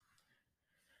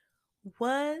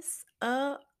What's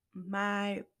up,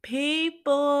 my peoples?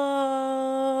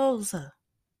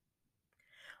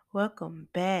 Welcome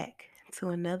back to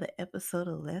another episode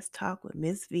of Let's Talk with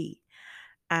Miss V.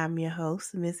 I'm your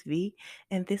host, Miss V,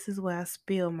 and this is where I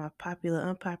spill my popular,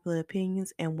 unpopular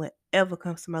opinions and whatever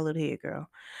comes to my little head, girl.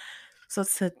 So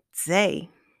today,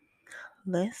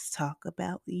 let's talk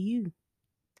about you.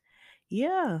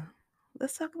 Yeah,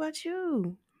 let's talk about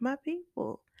you, my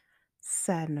people.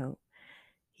 Side note.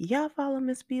 Y'all follow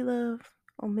Miss B Love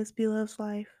on Miss B Love's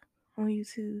Life on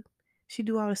YouTube. She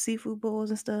do all the seafood bowls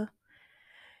and stuff.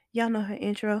 Y'all know her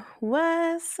intro.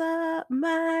 What's up,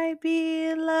 my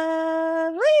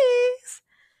beloveds?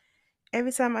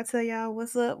 Every time I tell y'all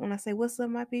what's up, when I say what's up,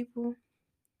 my people,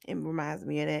 it reminds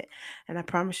me of that. And I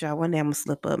promise y'all, one day I'm gonna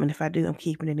slip up, and if I do, I'm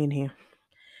keeping it in here.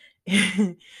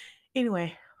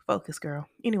 Anyway, focus, girl.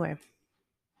 Anyway,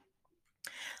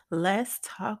 let's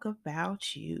talk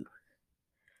about you.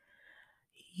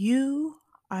 You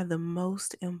are the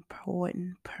most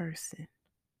important person.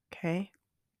 Okay?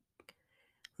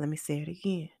 Let me say it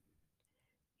again.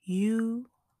 You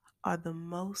are the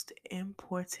most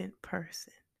important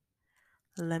person.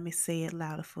 Let me say it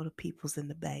louder for the peoples in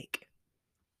the back.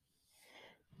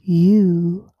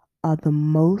 You are the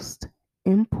most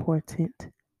important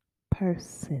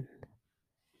person.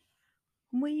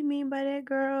 What do you mean by that,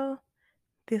 girl?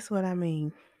 This what I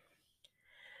mean.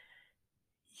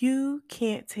 You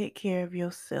can't take care of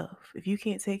yourself. If you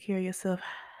can't take care of yourself,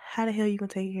 how the hell you gonna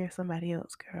take care of somebody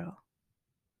else, girl?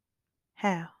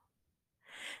 How?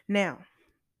 Now,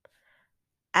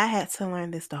 I had to learn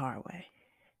this the hard way.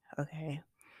 Okay.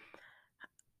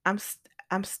 I'm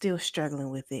still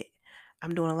struggling with it.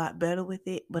 I'm doing a lot better with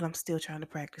it, but I'm still trying to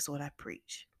practice what I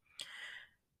preach.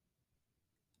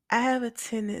 I have a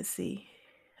tendency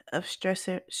of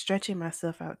stretching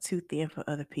myself out too thin for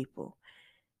other people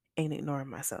and ignoring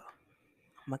myself.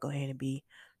 I'm gonna go ahead and be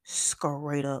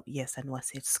straight up. Yes, I know I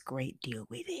said straight, deal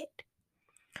with it.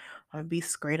 I'm gonna be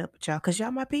straight up with y'all because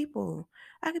y'all my people.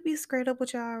 I could be straight up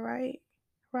with y'all, right?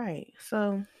 Right.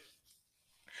 So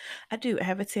I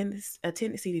have a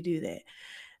tendency to do that.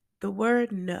 The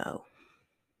word no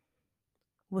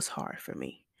was hard for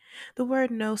me. The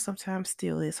word no sometimes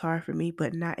still is hard for me,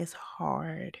 but not as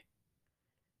hard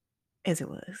as it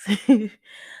was.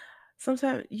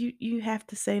 Sometimes you have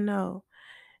to say no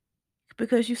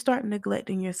because you start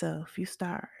neglecting yourself. You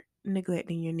start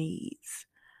neglecting your needs.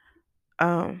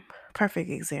 Perfect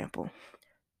example.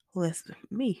 Let's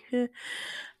me.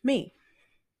 Me.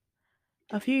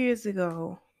 A few years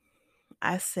ago,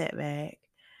 I sat back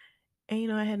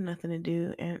and I had nothing to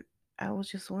do and I was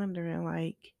just wondering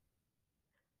like,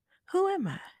 who am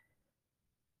I?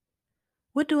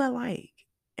 What do I like?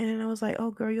 And then I was like, oh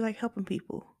girl, you like helping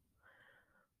people.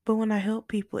 But when I help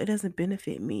people, it doesn't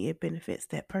benefit me. It benefits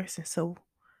that person. So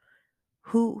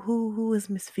who is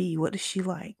Miss Fee? What does she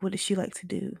like? What does she like to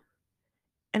do?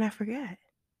 And I forgot.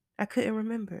 I couldn't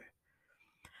remember.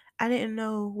 I didn't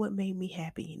know what made me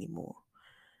happy anymore.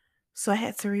 So I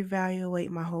had to reevaluate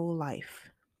my whole life.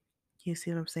 You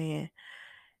see what I'm saying?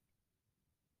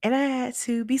 And I had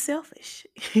to be selfish.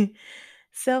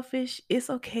 Selfish,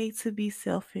 it's okay to be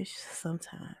selfish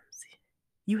sometimes.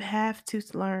 You have to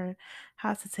learn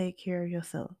how to take care of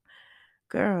yourself.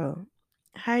 Girl,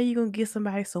 how you gonna get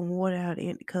somebody some water out of the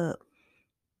empty cup?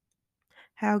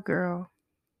 How, girl?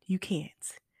 You can't.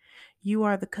 You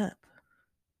are the cup.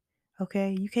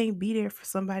 Okay? You can't be there for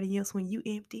somebody else when you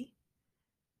empty.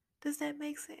 Does that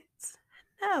make sense?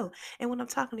 No. And when I'm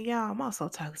talking to y'all, I'm also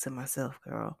talking to myself,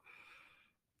 girl.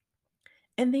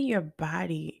 And then your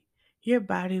body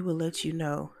will let you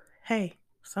know, hey,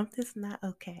 something's not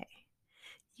okay.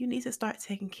 You need to start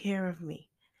taking care of me.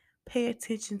 Pay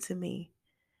attention to me.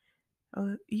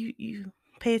 Oh, you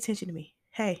pay attention to me.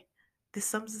 Hey, this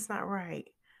something's not right.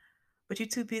 But you're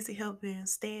too busy helping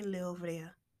Stanley over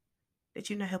there that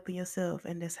you're not helping yourself,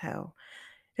 and that's how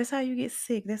you get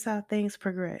sick. That's how things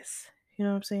progress. You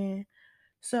know what I'm saying?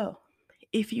 So,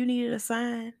 if you needed a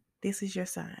sign, this is your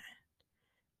sign.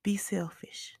 Be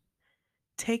selfish.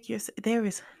 There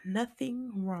is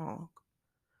nothing wrong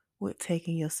with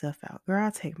taking yourself out. Girl,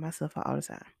 I take myself out all the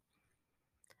time.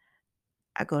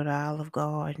 I go to Olive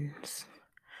Gardens.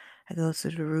 I go to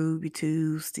the Ruby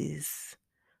Tuesdays.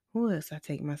 Who else I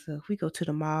take myself? We go to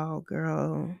the mall,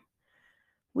 girl.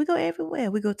 We go everywhere.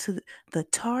 We go to the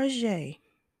Target.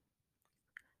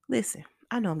 Listen,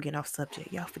 I know I'm getting off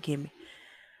subject. Y'all forgive me.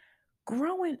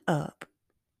 Growing up,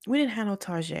 we didn't have no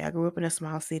Target. I grew up in a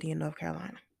small city in North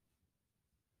Carolina.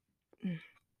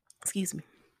 Excuse me.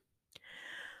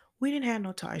 We didn't have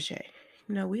no Target.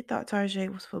 We thought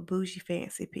Target was for bougie,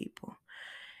 fancy people.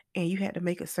 and you had to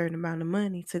make a certain amount of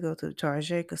money to go to the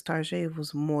Target because Target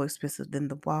was more expensive than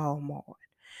the Walmart.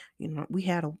 We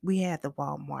had the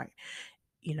Walmart,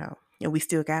 and we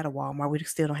still got a Walmart. We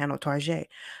still don't have no Target.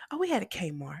 Oh, we had a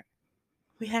Kmart.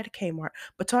 We had a Kmart,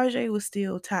 but Target was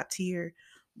still top tier,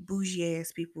 bougie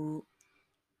ass people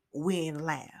win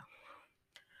loud.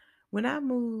 When I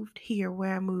moved here,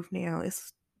 where I moved now,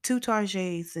 it's two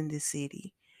Targets in this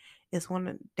city. It's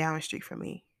one down the street from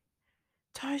me.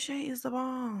 Target is the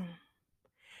bomb.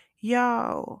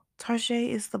 Yo, Target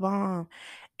is the bomb.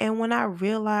 And when I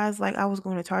realized like I was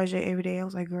going to Target every day, I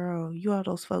was like, girl, you are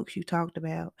those folks you talked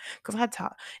about. Cause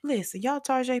listen, y'all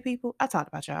Target people, I talked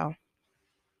about y'all.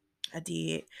 I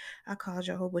did. I called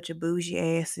you a whole bunch of bougie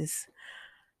asses.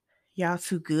 Y'all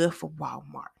too good for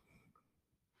Walmart.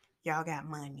 Y'all got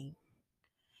money.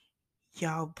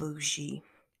 Y'all bougie.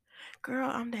 Girl,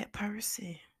 I'm that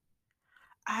person.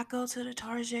 I go to the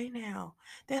Target now.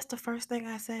 That's the first thing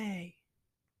I say.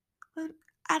 But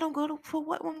I don't go to for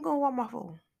what I'm going to Walmart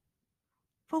for.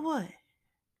 For what?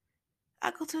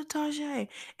 I go to the Target.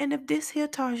 And if this here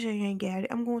Target ain't got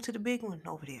it, I'm going to the big one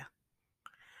over there.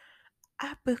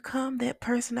 I become that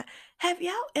person. Have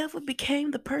y'all ever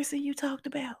became the person you talked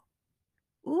about?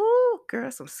 Ooh, girl,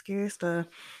 some scary stuff.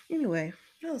 Anyway,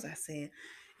 what was I saying?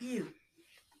 You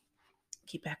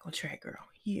get back on track, girl.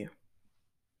 You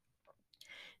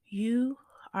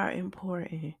are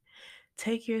important.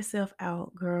 Take yourself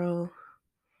out, girl.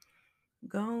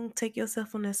 Go on, take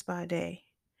yourself on that spa day.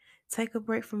 Take a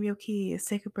break from your kids.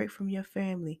 Take a break from your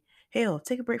family. Hell,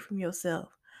 take a break from yourself.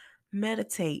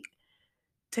 Meditate.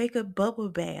 Take a bubble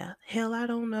bath. Hell, I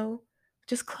don't know.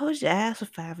 Just close your eyes for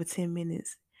 5 or 10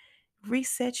 minutes.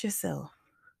 Reset yourself.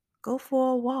 Go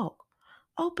for a walk.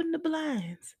 Open the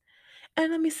blinds.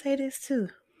 And let me say this too.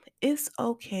 It's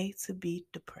okay to be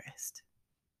depressed.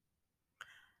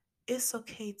 It's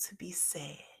okay to be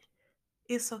sad.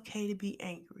 It's okay to be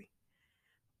angry.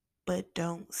 But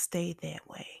don't stay that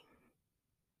way.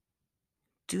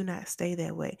 Do not stay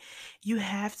that way. You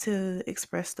have to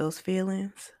express those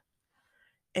feelings,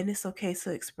 and it's okay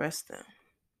to express them,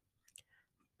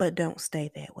 but don't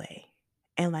stay that way.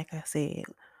 And like I said,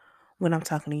 when I'm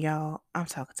talking to y'all, I'm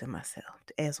talking to myself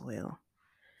as well.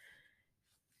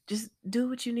 Just do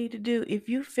what you need to do. If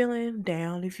you're feeling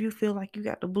down, if you feel like you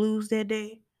got the blues that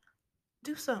day,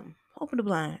 do something. Open the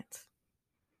blinds.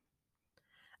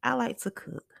 I like to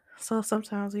cook. So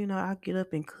sometimes, I'll get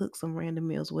up and cook some random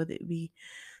meals, whether it be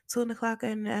 2 o'clock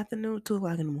in the afternoon, 2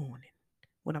 o'clock in the morning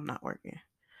when I'm not working.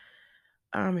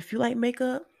 If you like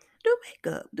makeup, do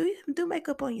makeup. Do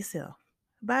makeup on yourself.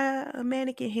 Buy a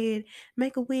mannequin head,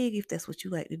 make a wig if that's what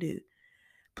you like to do.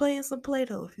 Play in some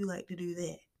Play-Doh if you like to do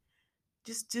that.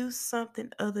 Just do something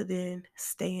other than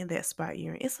stay in that spot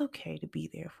you're in. It's okay to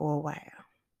be there for a while.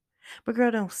 But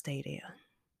girl, don't stay there.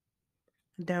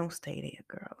 Don't stay there,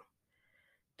 girl.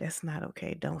 That's not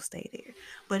okay. Don't stay there.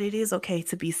 But it is okay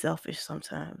to be selfish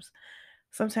sometimes.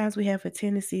 Sometimes we have a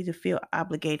tendency to feel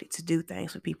obligated to do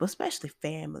things for people, especially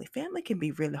family. Family can be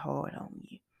really hard on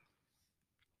you.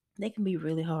 They can be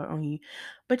really hard on you.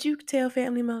 But you can tell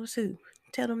family members too.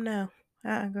 Tell them no.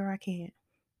 Girl, I can't.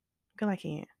 Girl, I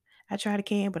can't. I try to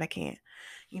can, but I can't.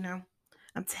 You know,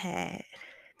 I'm tired.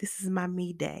 This is my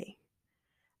me day.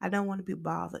 I don't want to be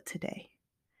bothered today.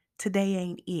 Today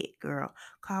ain't it, girl.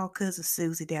 Call cousin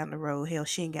Susie down the road. Hell,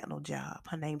 she ain't got no job.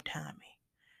 Her name Tommy.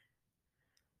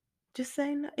 Just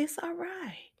say no. It's all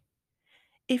right.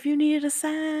 If you needed a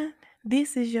sign,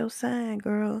 this is your sign,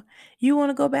 girl. You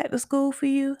want to go back to school for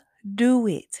you? Do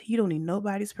it. You don't need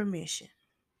nobody's permission.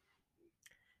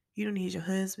 You don't need your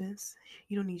husbands.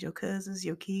 You don't need your cousins,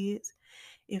 your kids.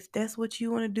 If that's what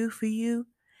you want to do for you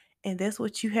and that's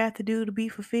what you have to do to be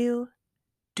fulfilled,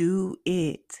 do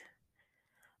it.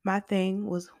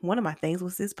 One of my things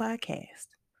was this podcast.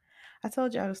 I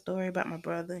told y'all the story about my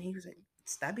brother. He was like,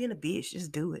 stop being a bitch,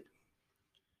 just do it.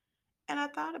 And I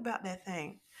thought about that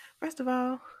thing. First of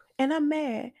all, and I'm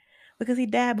mad because he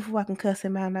died before I can cuss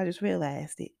him out and I just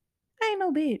realized it. I ain't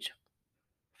no bitch.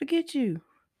 Forget you.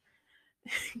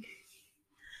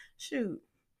 Shoot.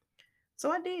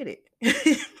 So I did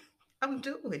it. I'm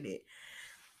doing it.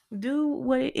 Do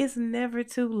what it's never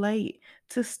too late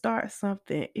to start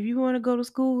something. If you want to go to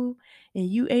school and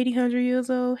you 80, 100 years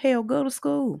old, hell, go to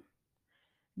school.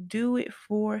 Do it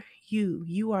for you.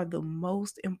 You are the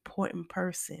most important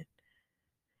person.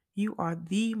 You are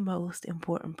the most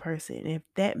important person. And if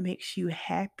that makes you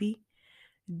happy,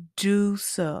 do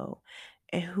so.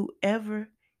 And whoever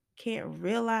can't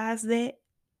realize that,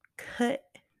 cut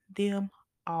them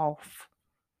off.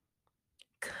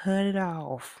 Cut it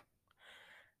off.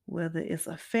 Whether it's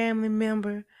a family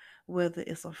member, whether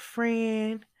it's a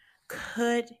friend,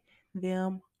 cut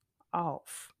them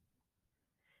off.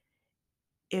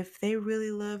 If they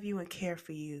really love you and care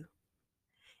for you,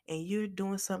 and you're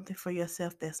doing something for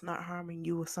yourself that's not harming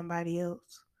you or somebody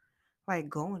else, like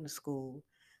going to school,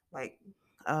 like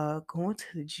going to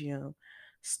the gym,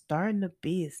 starting a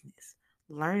business,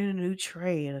 learning a new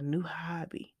trade, a new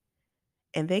hobby,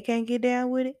 and they can't get down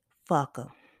with it, fuck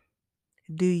them.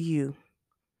 Do you.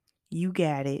 You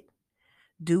got it.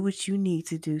 Do what you need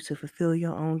to do to fulfill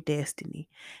your own destiny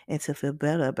and to feel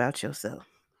better about yourself.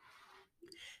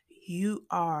 You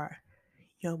are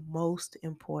your most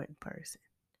important person.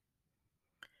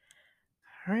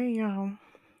 All right, y'all.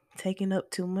 Taking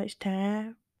up too much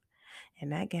time,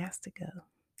 and I got to go.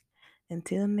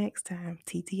 Until next time,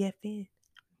 TTFN.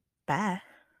 Bye.